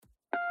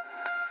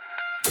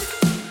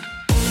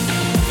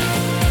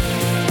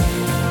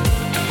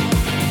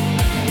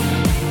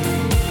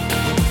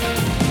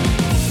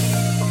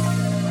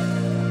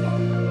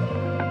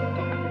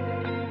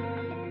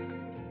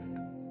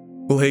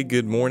Hey,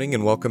 good morning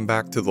and welcome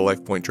back to the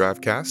LifePoint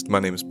Drivecast. My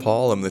name is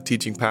Paul. I'm the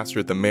teaching pastor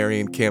at the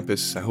Marion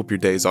campus. I hope your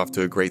day is off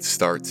to a great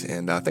start,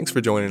 and thanks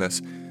for joining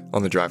us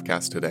on the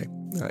Drivecast today.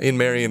 In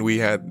Marion, we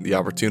had the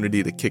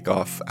opportunity to kick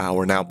off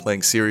our Now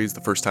Playing series,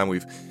 the first time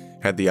we've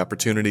had the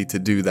opportunity to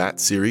do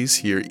that series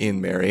here in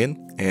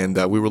Marion, and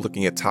we were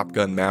looking at Top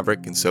Gun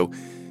Maverick, and so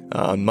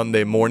on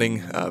Monday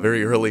morning,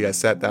 very early, I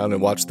sat down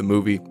and watched the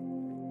movie.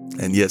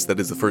 And yes, that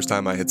is the first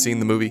time I had seen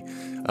the movie.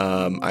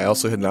 I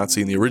also had not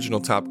seen the original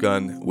Top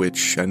Gun,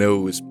 which I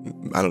know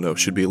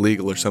should be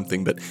illegal or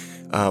something, but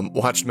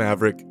watched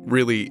Maverick,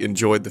 really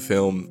enjoyed the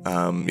film,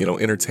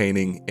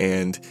 entertaining,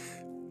 and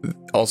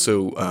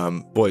also,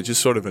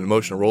 just sort of an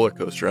emotional roller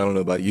coaster. I don't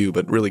know about you,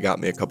 but really got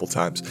me a couple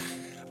times.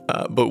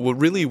 But what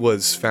really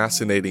was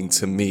fascinating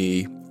to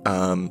me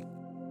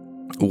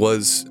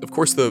was, of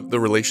course, the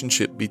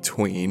relationship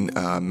between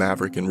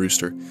Maverick and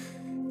Rooster.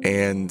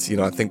 And,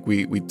 I think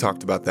we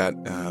talked about that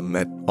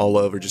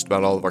at just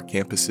about all of our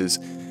campuses.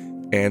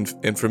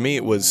 And for me,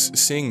 it was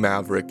seeing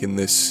Maverick in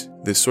this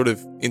sort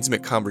of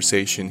intimate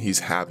conversation he's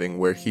having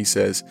where he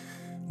says,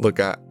 look,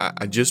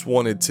 I just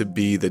wanted to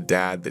be the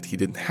dad that he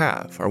didn't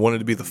have. I wanted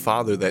to be the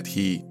father that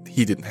he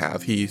didn't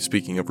have. He,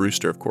 speaking of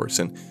Rooster, of course.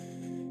 And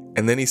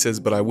then he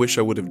says, but I wish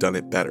I would have done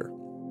it better.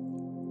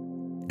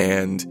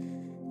 And,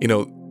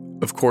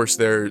 of course,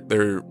 there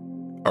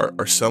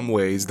are some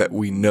ways that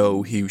we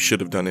know he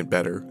should have done it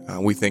better.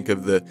 We think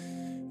of the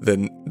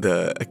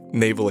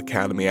Naval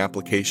Academy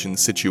application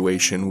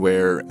situation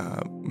where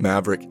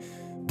Maverick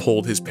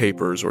pulled his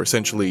papers or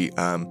essentially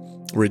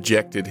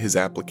rejected his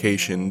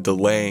application,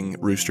 delaying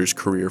Rooster's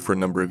career for a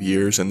number of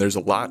years. And there's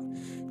a lot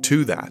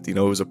to that. It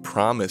was a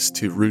promise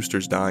to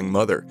Rooster's dying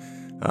mother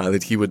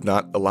that he would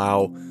not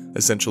allow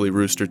essentially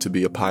Rooster to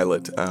be a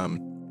pilot.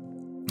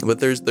 But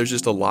there's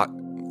just a lot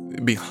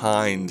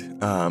behind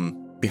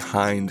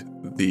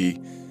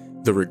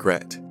the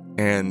regret.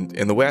 And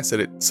the way I said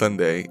it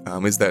Sunday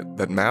is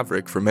that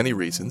Maverick, for many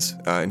reasons,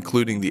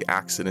 including the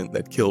accident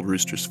that killed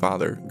Rooster's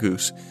father,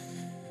 Goose,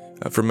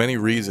 for many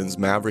reasons,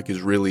 Maverick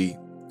is really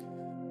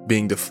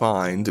being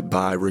defined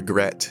by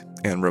regret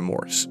and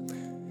remorse.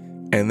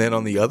 And then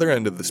on the other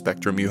end of the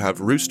spectrum, you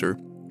have Rooster,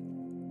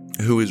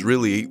 who is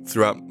really,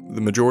 throughout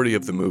the majority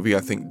of the movie,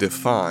 I think,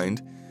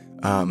 defined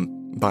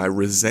by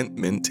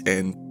resentment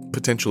and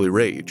potentially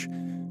rage.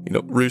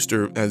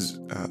 Rooster has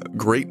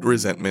great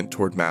resentment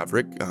toward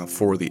Maverick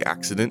for the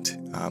accident,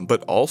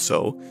 but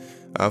also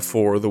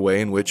for the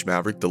way in which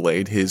Maverick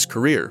delayed his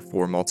career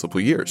for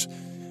multiple years.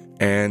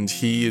 And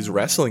he is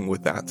wrestling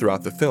with that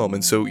throughout the film.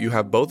 And so you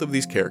have both of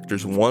these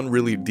characters, one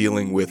really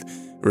dealing with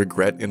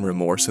regret and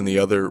remorse, and the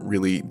other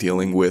really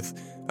dealing with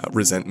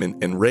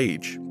resentment and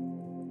rage.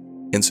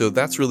 And so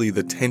that's really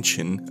the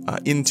tension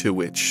into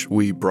which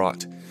we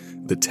brought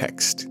the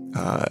text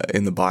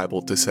in the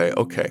Bible to say,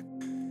 okay,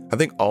 I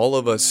think all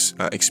of us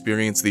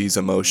experience these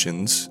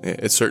emotions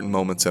at certain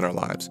moments in our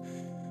lives,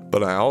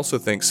 but I also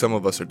think some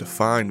of us are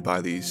defined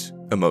by these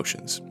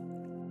emotions.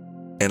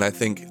 And I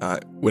think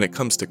when it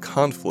comes to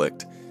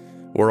conflict,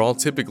 we're all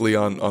typically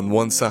on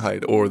one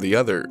side or the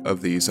other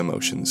of these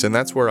emotions. And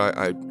that's where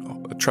I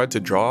tried to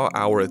draw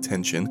our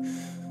attention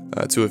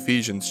to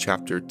Ephesians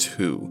chapter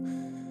 2.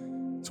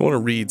 So I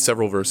want to read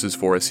several verses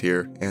for us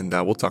here, and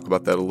we'll talk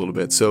about that a little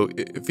bit. So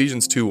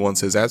Ephesians 2:1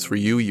 says, "As for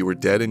you, you were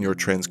dead in your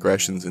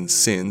transgressions and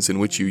sins in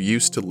which you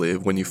used to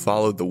live when you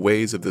followed the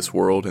ways of this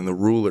world and the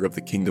ruler of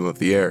the kingdom of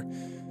the air,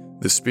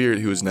 the spirit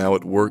who is now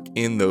at work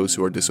in those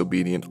who are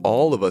disobedient.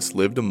 All of us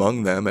lived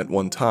among them at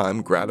one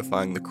time,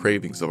 gratifying the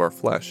cravings of our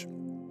flesh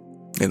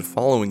and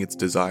following its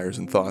desires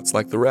and thoughts.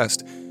 Like the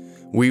rest,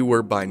 we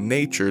were by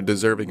nature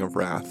deserving of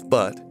wrath,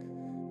 but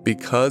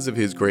because of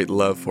his great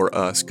love for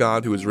us,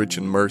 God, who is rich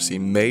in mercy,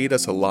 made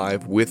us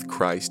alive with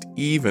Christ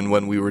even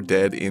when we were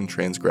dead in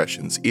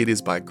transgressions. It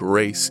is by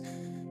grace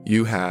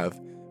you have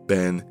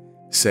been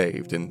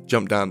saved." And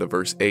jump down to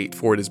verse 8.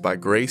 "For it is by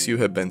grace you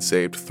have been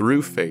saved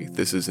through faith.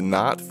 This is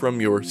not from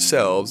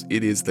yourselves.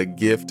 It is the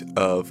gift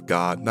of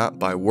God, not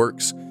by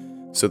works,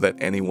 so that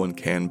anyone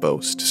can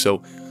boast."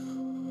 So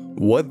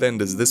what then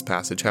does this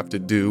passage have to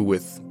do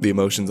with the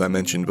emotions I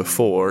mentioned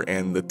before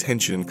and the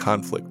tension and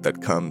conflict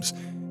that comes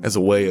as a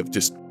way of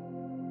just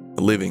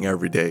living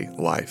everyday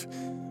life?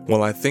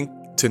 Well, I think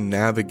to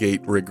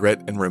navigate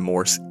regret and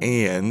remorse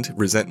and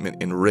resentment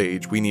and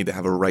rage, we need to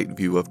have a right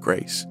view of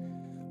grace.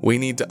 We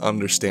need to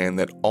understand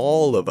that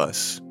all of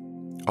us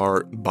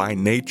are by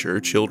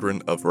nature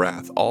children of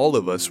wrath. All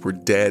of us were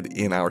dead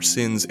in our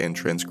sins and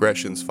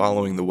transgressions,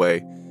 following the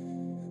way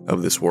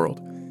of this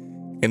world.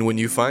 And when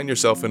you find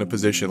yourself in a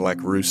position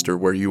like Rooster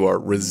where you are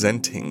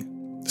resenting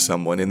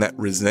someone, and that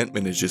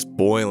resentment is just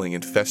boiling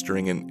and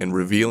festering and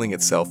revealing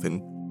itself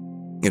in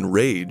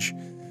rage,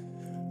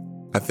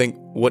 I think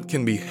what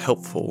can be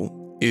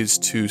helpful is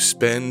to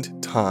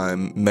spend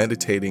time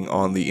meditating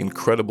on the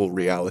incredible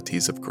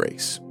realities of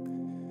grace.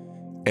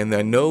 And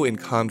I know in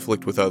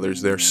conflict with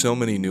others, there are so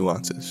many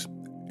nuances,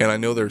 and I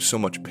know there's so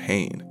much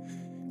pain,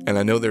 and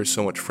I know there's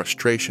so much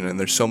frustration, and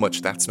there's so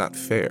much that's not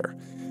fair.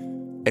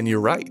 And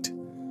you're right.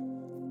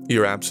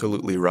 You're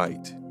absolutely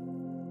right.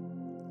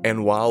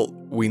 And while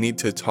we need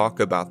to talk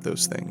about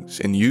those things,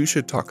 and you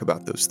should talk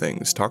about those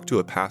things, talk to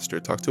a pastor,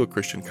 talk to a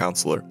Christian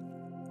counselor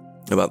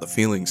about the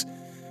feelings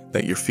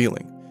that you're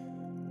feeling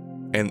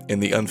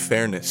and the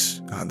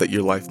unfairness that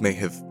your life may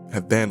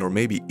have been or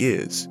maybe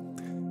is,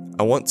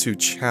 I want to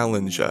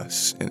challenge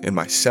us and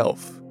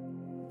myself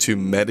to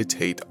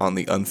meditate on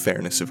the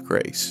unfairness of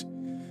grace.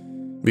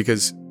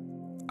 Because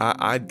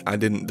I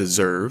didn't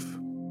deserve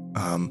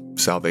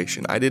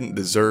salvation. I didn't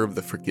deserve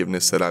the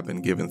forgiveness that I've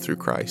been given through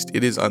Christ.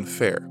 It is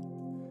unfair,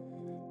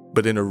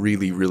 but in a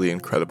really, really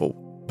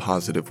incredible,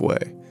 positive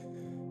way.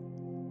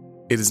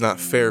 It is not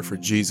fair for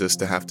Jesus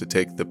to have to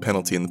take the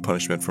penalty and the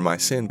punishment for my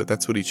sin, but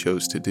that's what he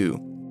chose to do.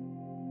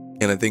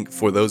 And I think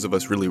for those of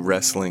us really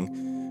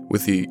wrestling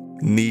with the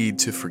need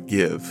to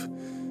forgive,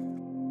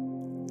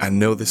 I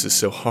know this is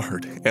so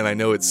hard, and I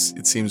know it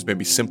seems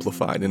maybe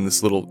simplified in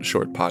this little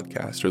short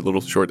podcast or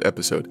little short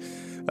episode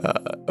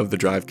of the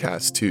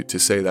Drivecast to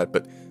say that,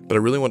 but I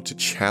really want to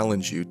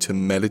challenge you to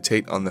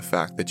meditate on the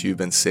fact that you've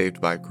been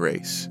saved by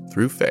grace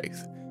through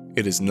faith.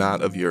 It is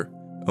not of your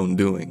own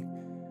doing.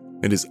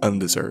 It is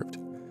undeserved.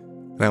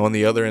 Now, on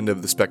the other end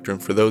of the spectrum,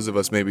 for those of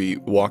us maybe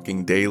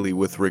walking daily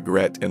with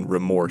regret and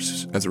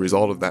remorse as a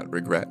result of that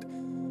regret,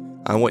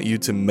 I want you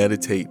to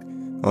meditate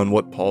on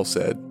what Paul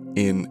said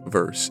in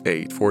verse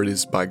 8. For it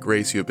is by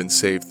grace you have been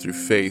saved through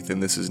faith,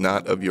 and this is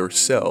not of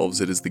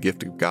yourselves, it is the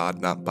gift of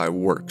God, not by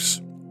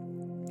works.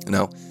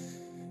 Now,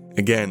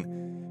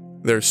 again,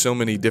 there are so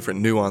many different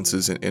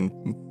nuances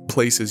and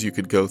places you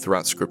could go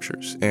throughout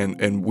scriptures,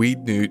 and we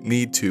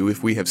need to,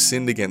 if we have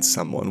sinned against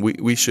someone,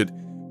 we should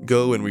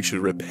go and we should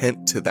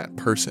repent to that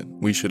person.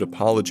 We should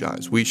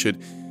apologize. We should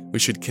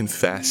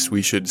confess.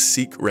 We should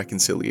seek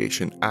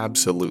reconciliation.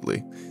 Absolutely.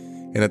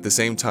 And at the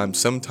same time,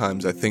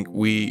 sometimes I think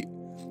we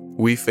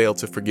fail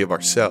to forgive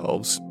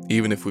ourselves,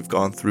 even if we've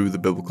gone through the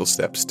biblical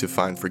steps to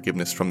find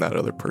forgiveness from that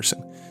other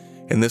person.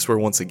 And this, where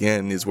once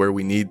again, is where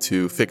we need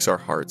to fix our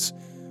hearts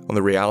on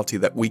the reality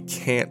that we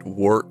can't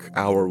work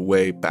our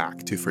way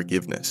back to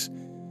forgiveness.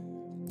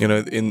 You know,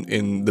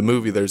 in the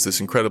movie, there's this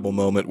incredible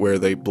moment where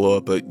they blow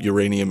up a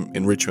uranium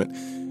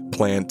enrichment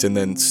plant and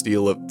then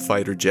steal a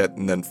fighter jet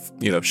and then,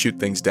 shoot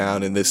things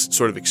down, and this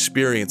sort of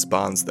experience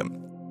bonds them.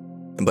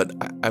 But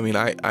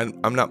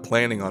I'm not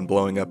planning on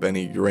blowing up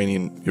any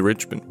uranium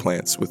enrichment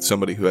plants with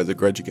somebody who has a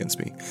grudge against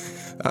me.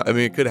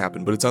 It could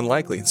happen, but it's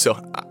unlikely. And so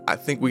I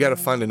think we got to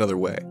find another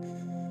way.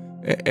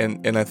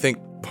 And I think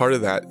part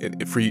of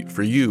that, for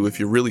you, if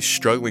you're really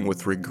struggling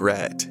with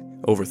regret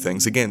over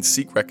things, again,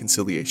 seek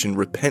reconciliation,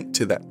 repent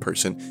to that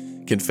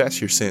person,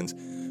 confess your sins,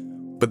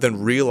 but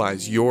then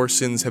realize your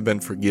sins have been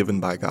forgiven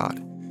by God.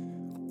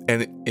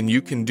 And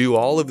you can do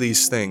all of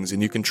these things,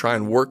 and you can try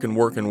and work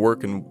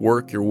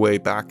your way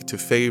back to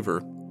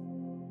favor.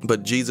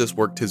 But Jesus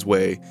worked his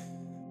way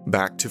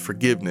back to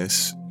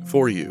forgiveness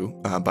for you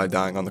by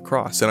dying on the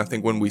cross. And I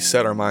think when we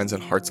set our minds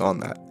and hearts on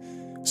that,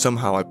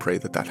 somehow I pray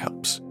that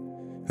helps.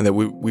 And that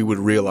we would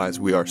realize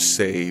we are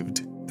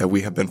saved, that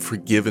we have been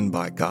forgiven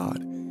by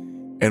God.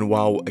 And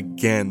while,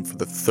 again, for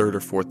the third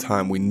or fourth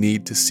time, we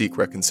need to seek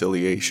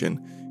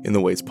reconciliation in the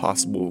ways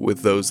possible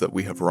with those that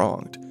we have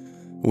wronged,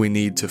 we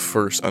need to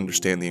first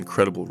understand the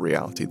incredible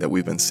reality that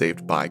we've been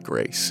saved by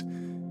grace.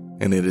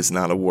 And it is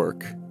not a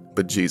work,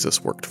 but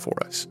Jesus worked for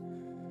us.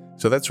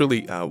 So that's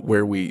really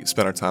where we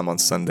spent our time on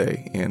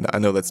Sunday. And I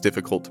know that's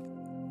difficult.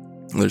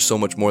 There's so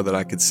much more that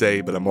I could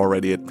say, but I'm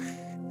already at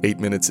 8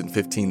 minutes and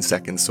 15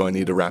 seconds, so I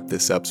need to wrap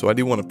this up. So I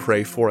do want to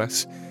pray for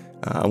us.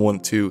 I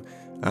want to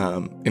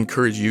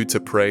encourage you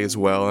to pray as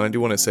well. And I do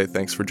want to say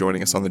thanks for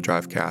joining us on the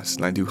Drivecast,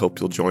 and I do hope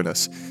you'll join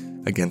us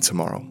again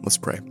tomorrow. Let's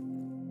pray.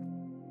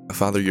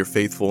 Father, you're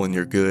faithful and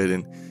you're good,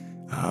 and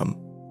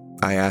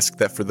I ask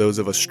that for those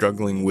of us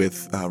struggling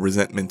with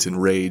resentment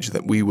and rage,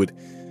 that we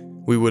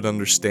would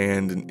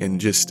understand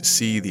and just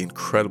see the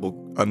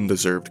incredible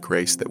undeserved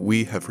grace that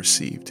we have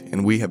received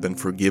and we have been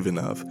forgiven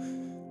of,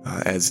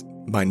 as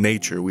by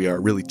nature we are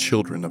really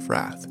children of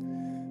wrath.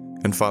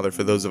 And Father,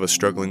 for those of us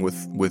struggling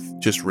with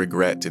just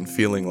regret and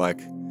feeling like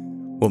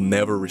we'll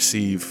never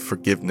receive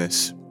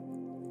forgiveness,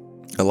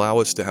 allow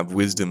us to have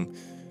wisdom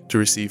to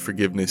receive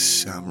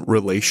forgiveness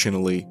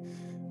relationally,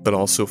 but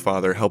also,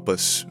 Father, help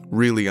us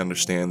really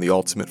understand the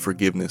ultimate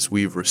forgiveness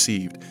we've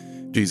received,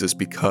 Jesus,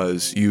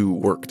 because you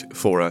worked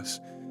for us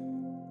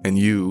and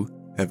you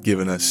have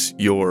given us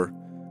your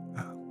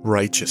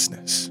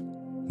righteousness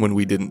when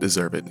we didn't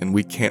deserve it, and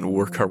we can't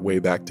work our way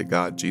back to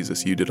God.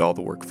 Jesus, you did all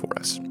the work for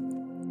us.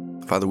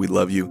 Father, we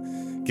love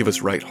you. Give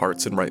us right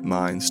hearts and right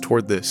minds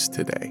toward this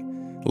today.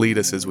 Lead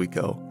us as we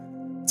go.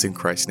 It's in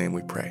Christ's name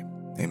we pray.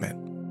 Amen.